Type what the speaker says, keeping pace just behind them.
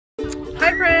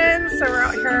So we're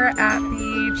out here at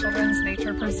the Children's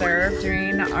Nature Preserve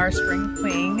doing our Spring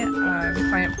Fling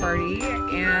client party,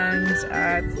 and it's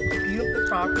a beautiful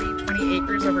property, 20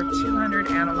 acres, over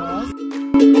 200 animals.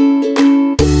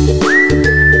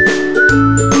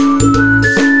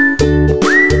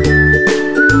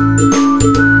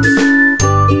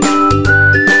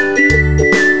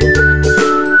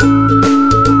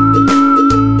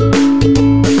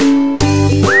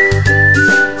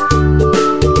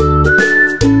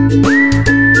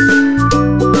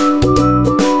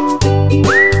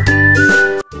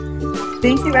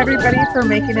 Thank you everybody for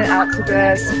making it out to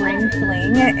the Spring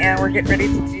Fling, and we're getting ready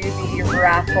to do the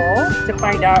raffle to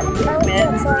find out who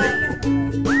wins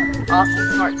the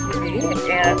awesome smart TV,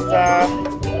 and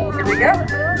here we go.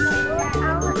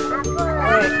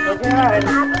 Alright, look ahead.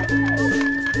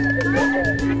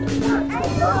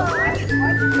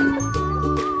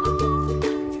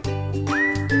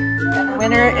 And the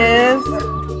winner is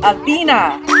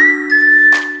Athena.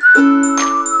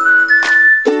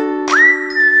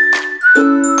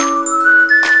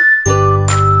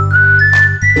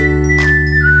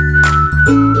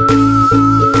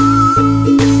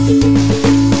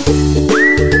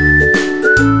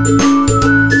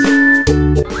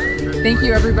 Thank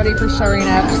you everybody for showing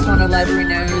up. Just want to let everyone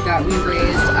know that we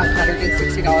raised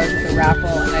 $160 with the raffle,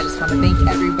 and I just want to thank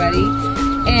everybody,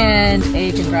 and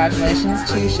a congratulations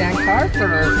to Shankar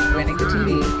for winning the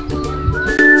TV.